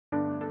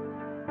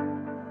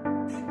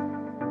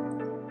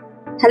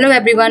Hello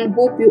everyone,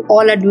 hope you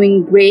all are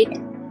doing great.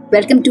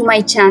 Welcome to my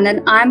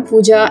channel. I'm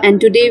Pooja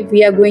and today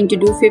we are going to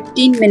do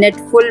 15-minute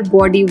full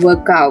body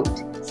workout.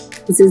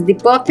 This is the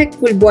perfect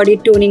full body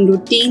toning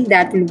routine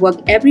that will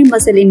work every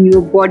muscle in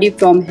your body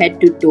from head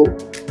to toe.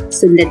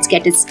 So let's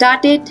get it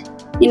started.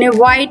 In a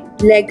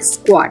wide leg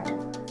squat,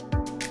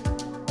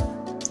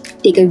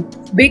 take a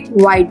big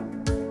wide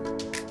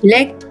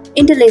leg,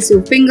 interlace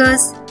your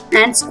fingers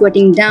and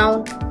squatting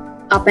down,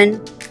 up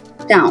and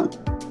down,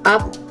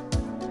 up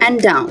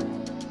and down,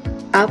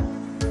 up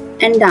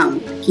and down.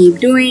 Keep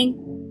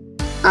doing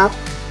up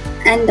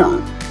and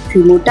down.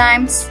 Few more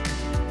times.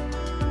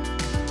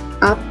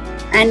 Up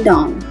and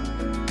down.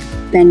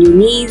 Bend your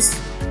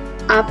knees.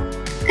 Up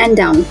and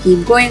down.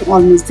 Keep going.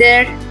 Almost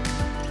there.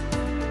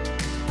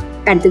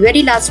 At the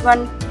very last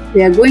one,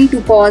 we are going to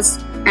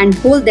pause and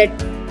hold that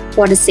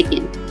for a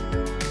second.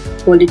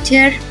 Hold it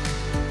here.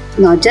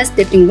 Now just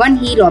lifting one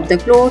heel off the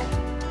floor,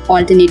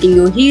 alternating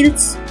your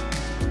heels.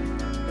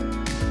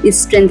 Is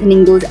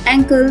strengthening those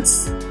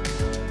ankles.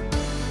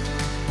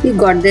 You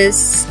got this.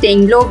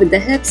 Staying low with the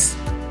hips.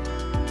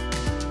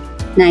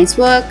 Nice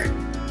work.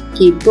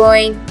 Keep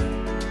going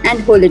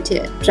and hold it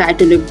here. Try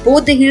to lift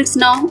both the heels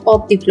now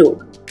off the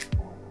floor.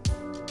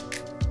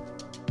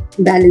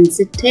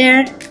 Balance it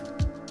here.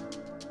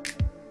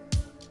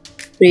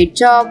 Great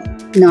job.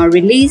 Now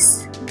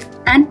release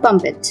and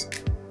pump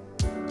it.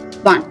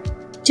 1,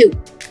 2,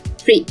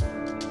 3,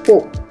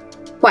 4,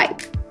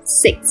 5,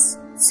 6,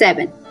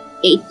 7,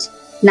 8,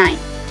 9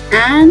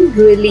 and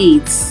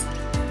release.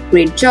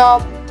 Great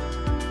job.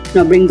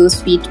 Now bring those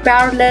feet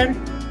parallel.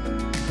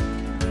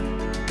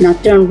 Now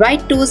turn right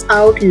toes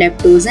out,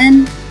 left toes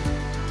in.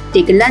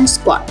 Take a lunge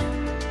squat.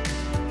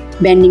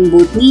 Bending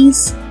both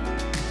knees.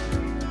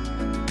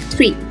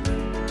 3,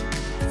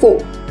 4,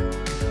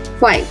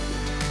 5,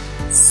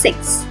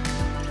 6,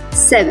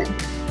 7,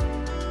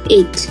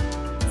 8.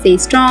 Stay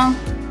strong.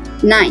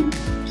 9.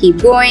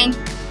 Keep going.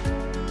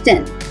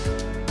 10,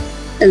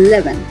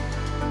 11,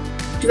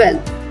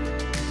 12,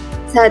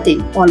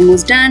 13.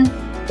 Almost done.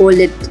 Hold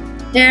it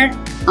here.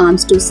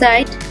 Arms to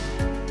side.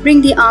 Bring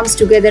the arms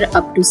together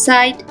up to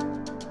side.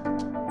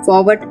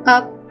 Forward,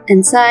 up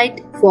and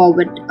side.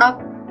 Forward,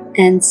 up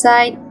and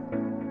side.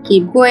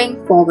 Keep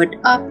going. Forward,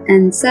 up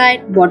and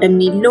side. Bottom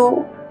knee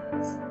low.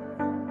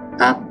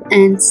 Up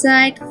and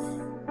side.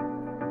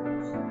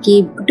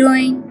 Keep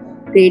doing.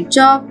 Great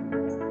job.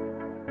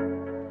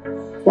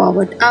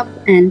 Forward, up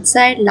and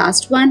side.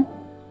 Last one.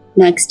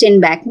 Now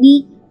extend back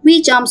knee.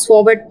 Reach arms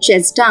forward,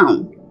 chest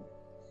down.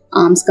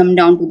 Arms come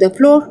down to the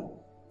floor.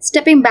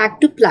 Stepping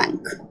back to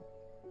plank.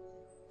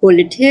 Hold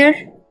it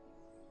here.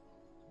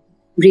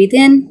 Breathe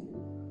in.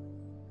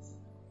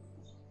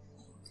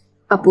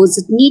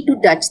 Opposite knee to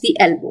touch the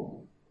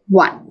elbow.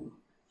 1,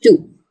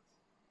 2,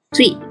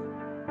 3,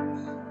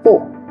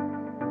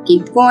 4.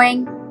 Keep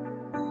going.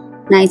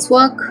 Nice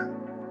work.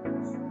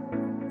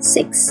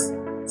 6,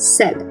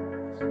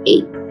 7,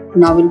 8.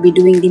 Now we'll be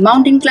doing the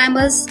mountain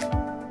climbers.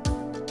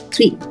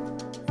 3,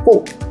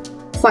 4,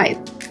 5,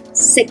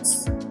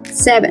 6,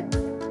 7,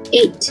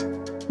 8,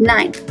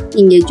 9.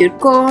 Engage your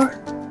core.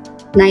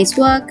 Nice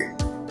work.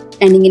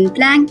 Ending in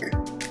plank.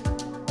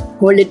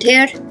 Hold it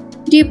here.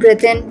 Deep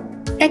breath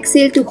in.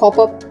 Exhale to hop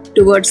up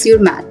towards your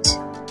mat.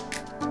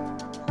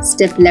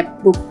 Step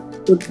left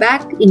foot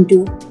back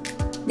into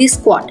the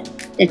squat.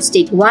 Let's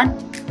take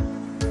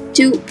 1,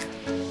 2,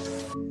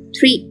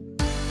 3.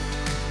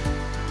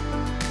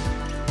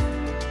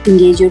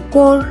 Engage your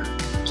core.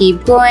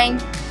 Keep going.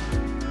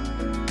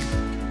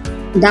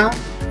 Down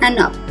and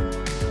up.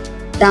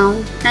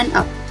 Down and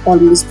up.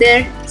 Almost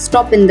there.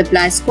 Stop in the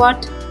plie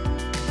squat.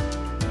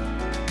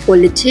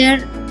 Hold it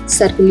here.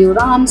 Circle your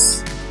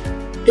arms.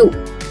 2,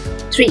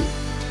 3,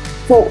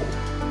 4,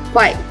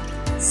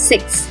 5,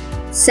 6,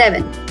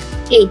 7,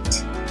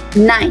 8,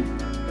 9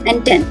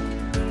 and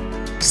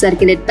 10.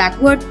 Circle it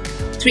backward.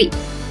 3,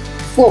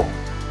 4,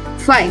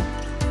 5,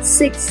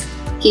 6.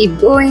 Keep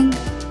going.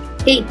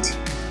 8,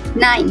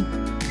 9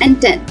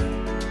 and 10.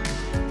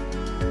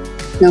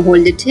 Now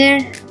hold it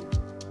here.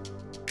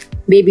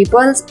 Baby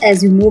pulse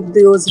as you move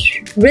those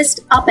wrists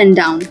up and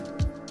down.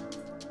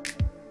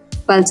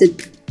 Pulse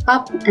it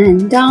up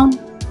and down.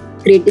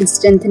 Great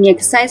strengthening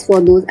exercise for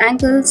those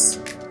ankles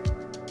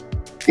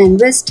and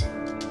wrist.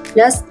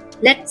 Plus,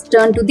 let's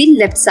turn to the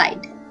left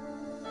side.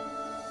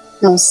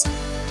 Now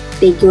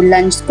take your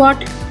lunge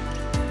squat.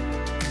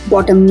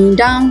 Bottom knee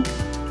down.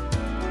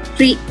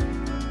 3,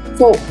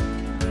 4,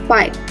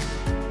 5,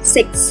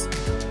 6,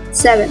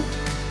 7,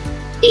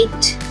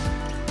 8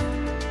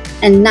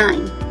 and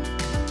 9.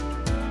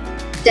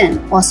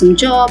 10. Awesome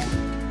job.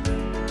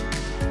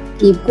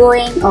 Keep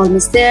going.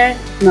 Almost there.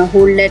 Now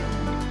hold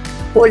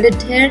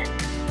it here.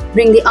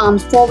 Bring the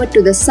arms forward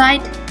to the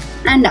side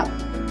and up.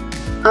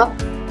 Up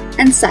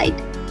and side.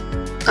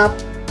 Up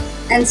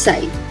and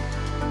side.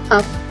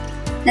 Up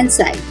and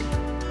side.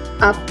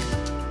 Up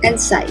and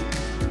side.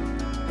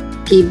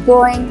 Keep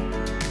going.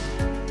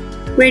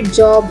 Great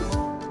job.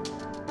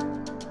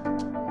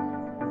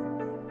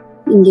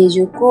 Engage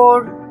your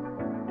core.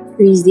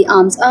 Reach the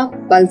arms up.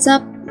 Pulse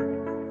up.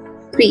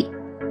 3,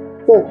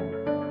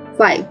 4,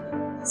 5,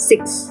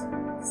 6,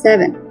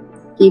 7.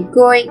 Keep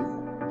going.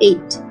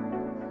 8.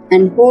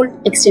 And hold.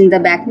 Extend the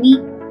back knee.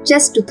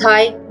 Chest to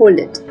thigh. Hold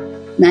it.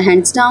 Now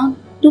hands down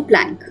to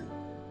plank.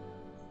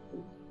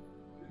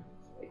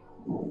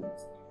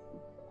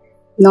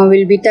 Now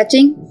we'll be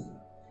touching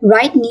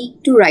right knee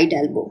to right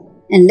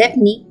elbow and left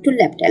knee to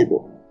left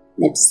elbow.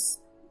 Let's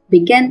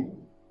begin.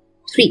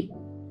 3,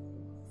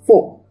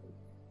 4,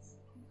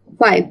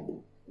 5,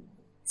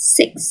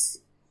 6,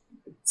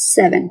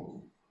 7,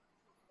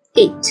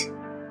 8,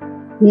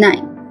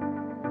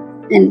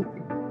 9. And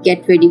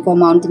get ready for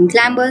mountain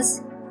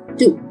climbers.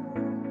 2,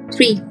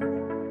 3,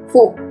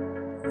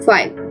 4,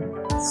 5,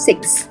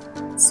 6,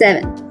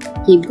 7.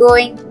 Keep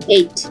going.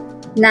 8,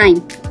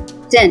 9,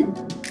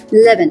 10,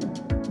 11.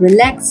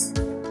 Relax.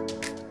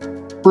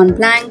 On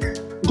plank.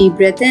 Deep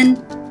breath in.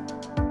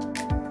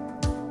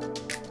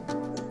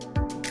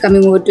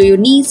 Coming over to your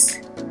knees.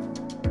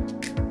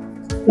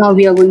 Now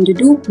we are going to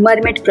do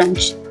mermaid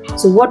crunch.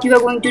 So what you are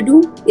going to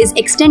do is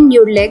extend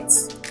your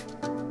legs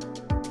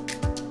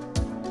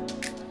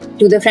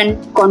to the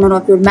front corner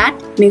of your mat.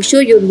 Make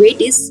sure your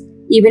weight is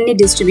evenly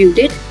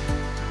distributed.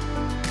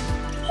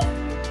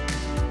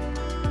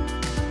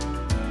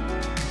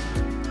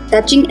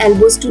 Touching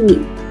elbows to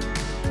knee.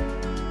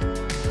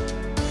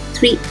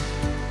 3.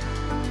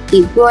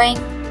 Keep going.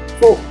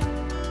 4.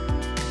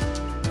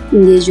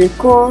 Engage your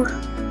core.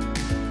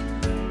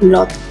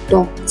 Lot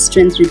of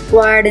strength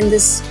required in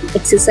this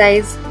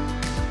exercise.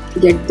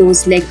 Get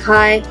those legs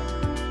high.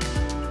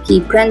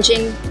 Keep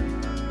crunching.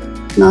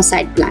 Now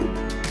side plank.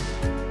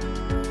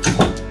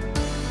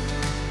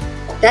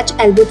 Touch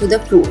elbow to the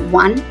floor.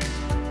 1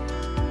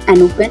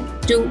 and open.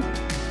 2.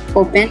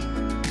 Open.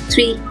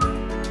 3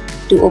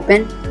 to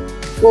open.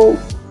 4.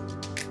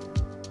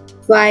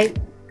 5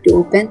 to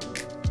open.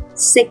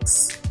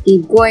 6.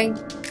 Keep going.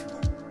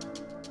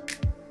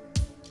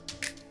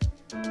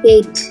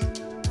 8,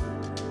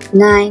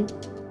 9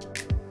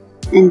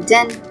 and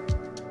 10.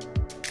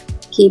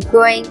 Keep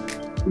going.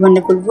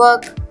 Wonderful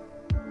work.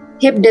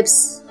 Hip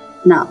dips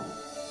now.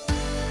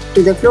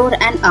 To the floor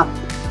and up.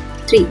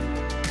 3,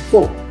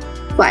 4,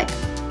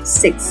 5,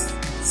 6,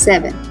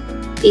 7,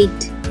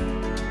 8.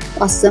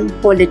 Awesome.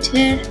 Hold it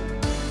here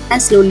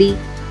and slowly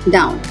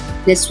down.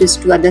 Let's switch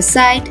to other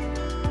side.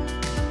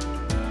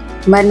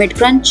 Mermaid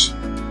crunch.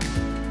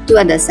 To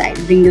other side.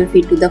 Bring your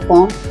feet to the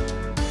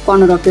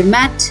corner of your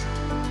mat.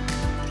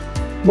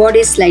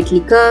 Body slightly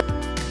curved.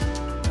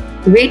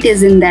 Weight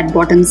is in that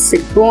bottom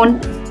sit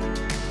bone.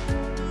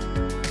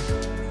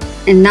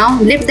 And now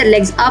lift the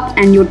legs up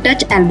and you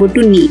touch elbow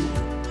to knee.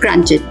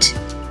 Crunch it.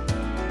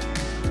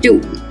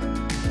 2,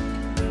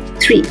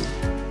 3,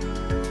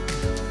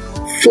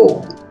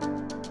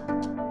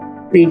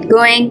 4. Keep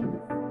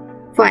going.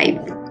 5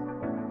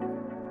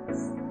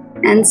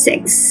 and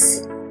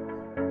 6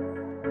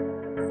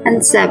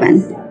 and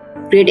 7.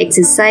 Great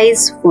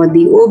exercise for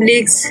the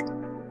obliques.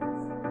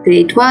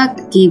 Great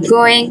work. Keep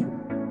going.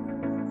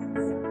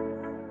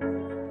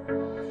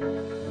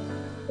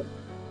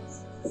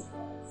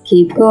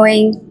 Keep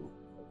going.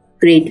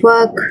 Great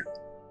work.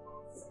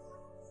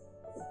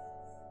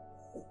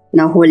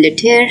 Now hold it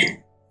here.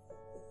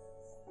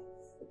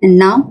 And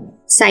now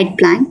side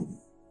plank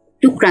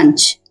to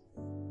crunch.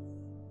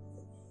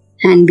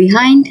 Hand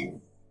behind.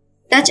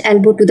 Touch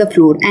elbow to the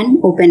floor and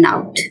open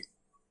out.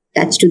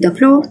 Touch to the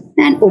floor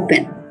and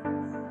open.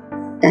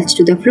 Touch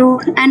to the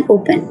floor and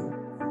open.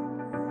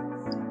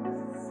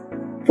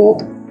 4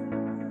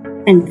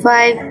 and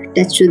 5.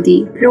 Touch to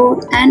the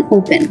floor and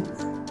open.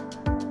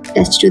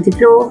 Touch to the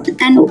floor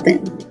and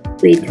open.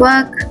 Great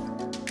work.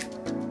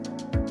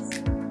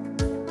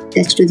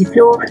 Touch to the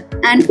floor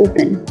and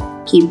open.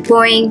 Keep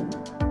going.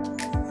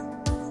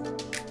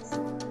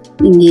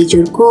 Engage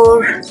your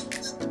core.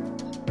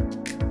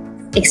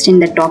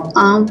 Extend the top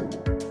arm.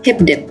 Hip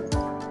dip.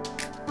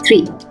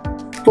 3,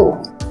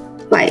 4,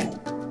 5,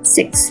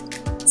 6,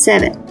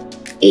 7,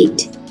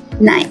 8,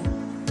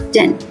 9,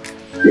 10,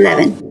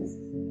 11.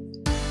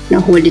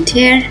 Now hold it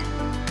here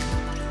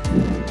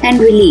and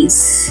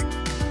release.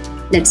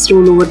 Let's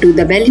roll over to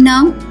the belly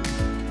now.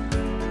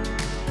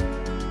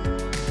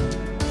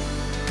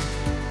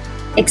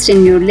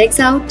 Extend your legs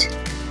out.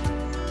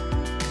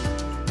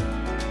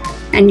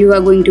 And you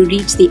are going to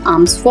reach the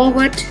arms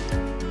forward.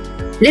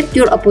 Lift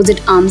your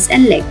opposite arms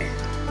and leg.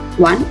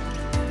 1.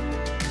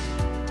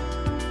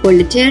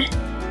 Hold it here.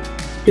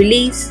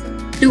 Release.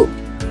 2.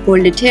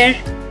 Hold it here.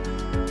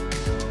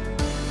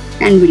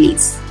 And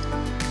release.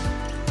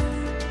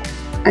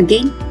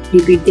 Again,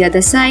 repeat the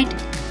other side.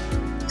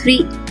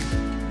 3.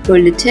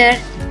 Hold it here.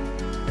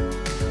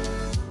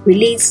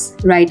 Release.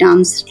 Right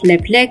arms,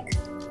 left leg.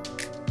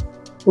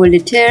 Hold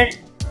it here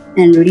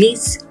and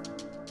release.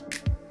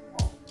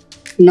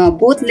 Now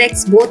both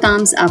legs, both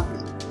arms up.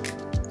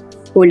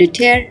 Hold it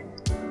here.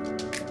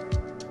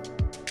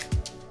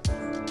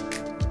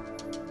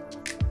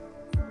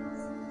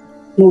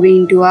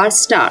 Moving into our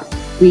star.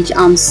 Reach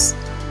arms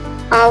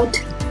out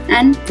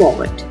and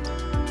forward.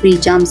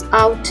 Reach arms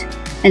out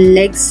and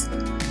legs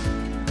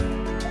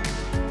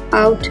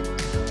out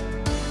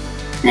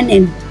and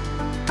in.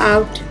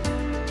 out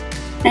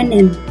and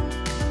in.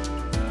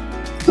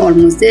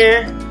 Almost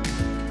there.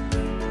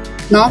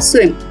 Now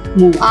swim.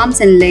 Move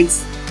arms and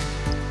legs.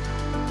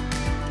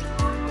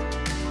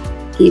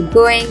 Keep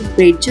going.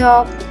 Great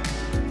job.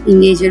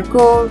 Engage your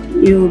core,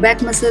 your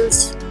back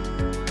muscles,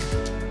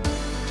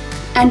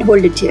 and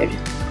hold it here.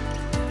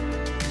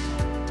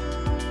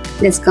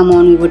 Let's come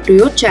on over to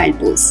your child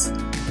pose.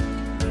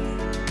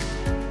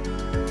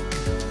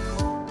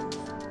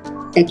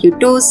 Take your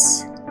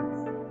toes.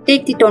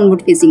 Take the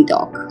downward facing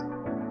dog.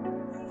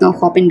 Now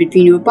hop in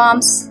between your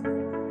palms.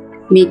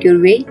 Make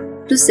your way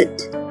to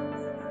sit.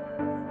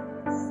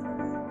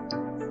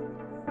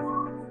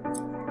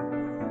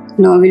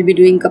 Now we'll be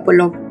doing a couple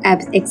of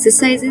abs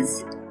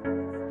exercises.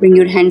 Bring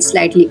your hands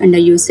slightly under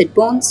your sit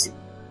bones.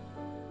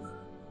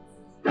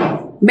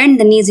 Bend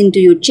the knees into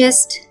your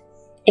chest.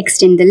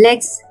 Extend the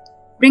legs.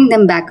 Bring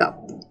them back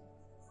up.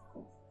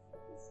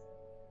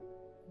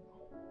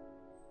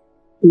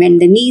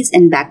 Bend the knees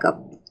and back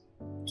up.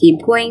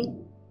 Keep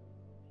going.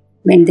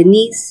 Bend the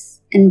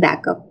knees and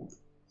back up.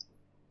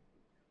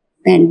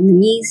 Bend the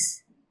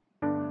knees.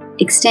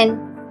 Extend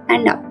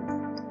and up.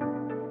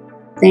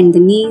 Bend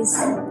the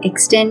knees,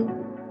 extend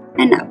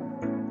and up.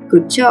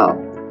 Good job.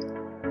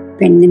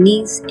 Bend the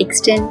knees,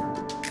 extend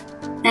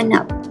and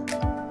up.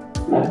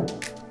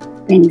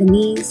 Bend the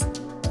knees,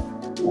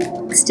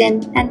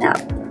 extend and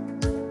up.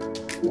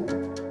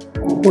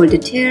 Hold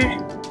it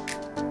here.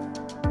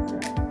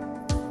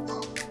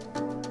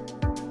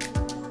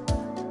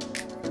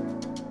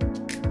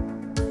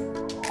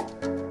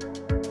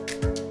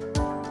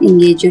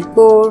 Engage your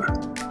core.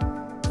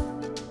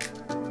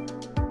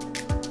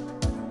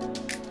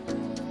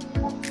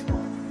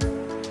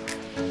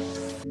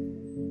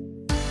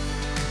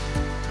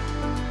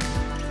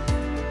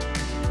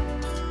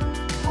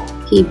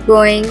 Keep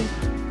going.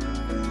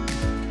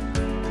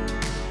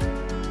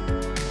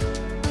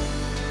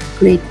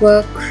 Great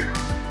work.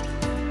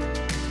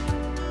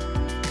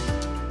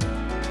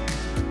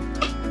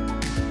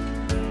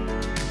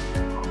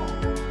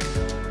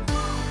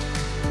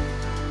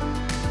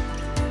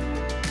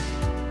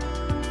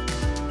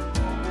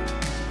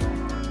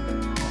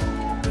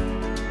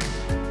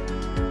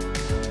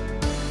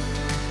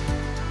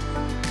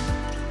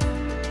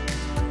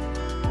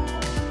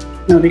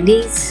 Now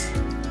release.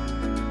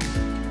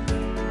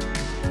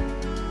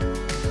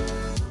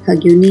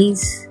 Hug your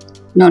knees.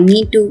 Now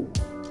knee to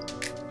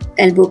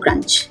elbow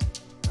crunch.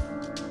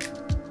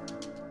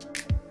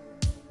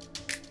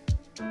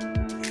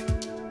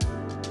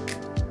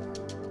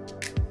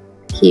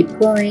 Keep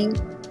going.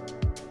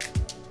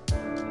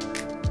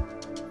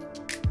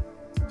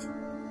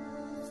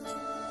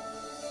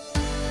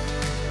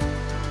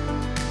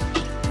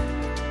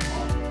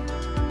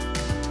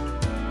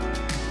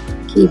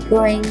 Keep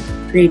going.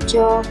 Great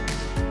job.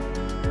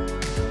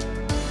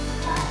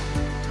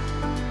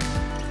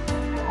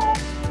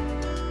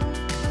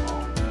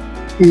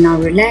 And now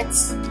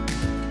relax.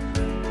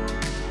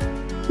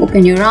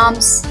 Open your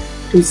arms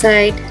to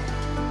side.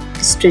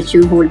 Stretch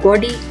your whole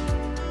body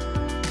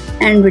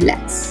and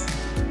relax.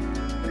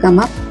 Come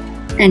up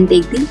and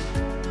take the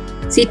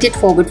seated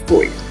forward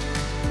fold.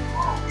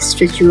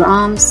 Stretch your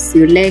arms,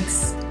 your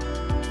legs,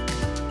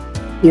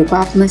 your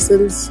calf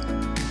muscles.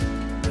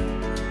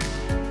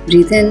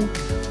 Breathe in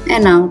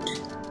and out.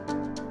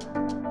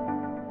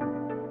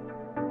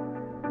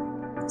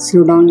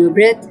 Slow down your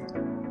breath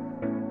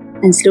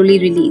and slowly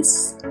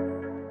release.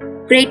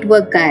 Great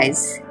work,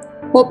 guys.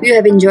 Hope you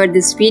have enjoyed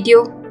this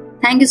video.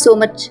 Thank you so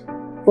much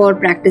for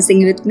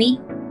practicing with me.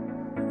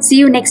 See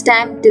you next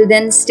time. Till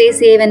then, stay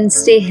safe and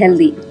stay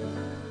healthy.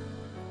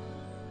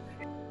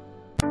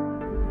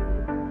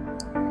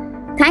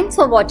 Thanks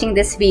for watching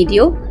this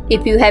video.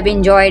 If you have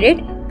enjoyed it,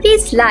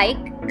 please like,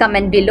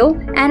 comment below,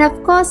 and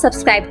of course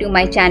subscribe to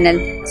my channel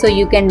so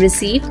you can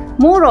receive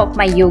more of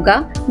my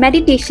yoga,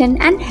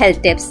 meditation and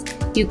health tips.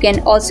 You can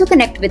also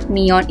connect with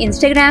me on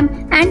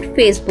Instagram and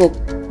Facebook.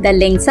 The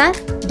links are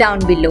down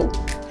below.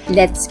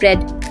 Let's spread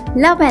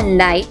love and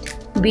light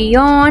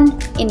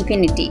beyond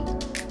infinity.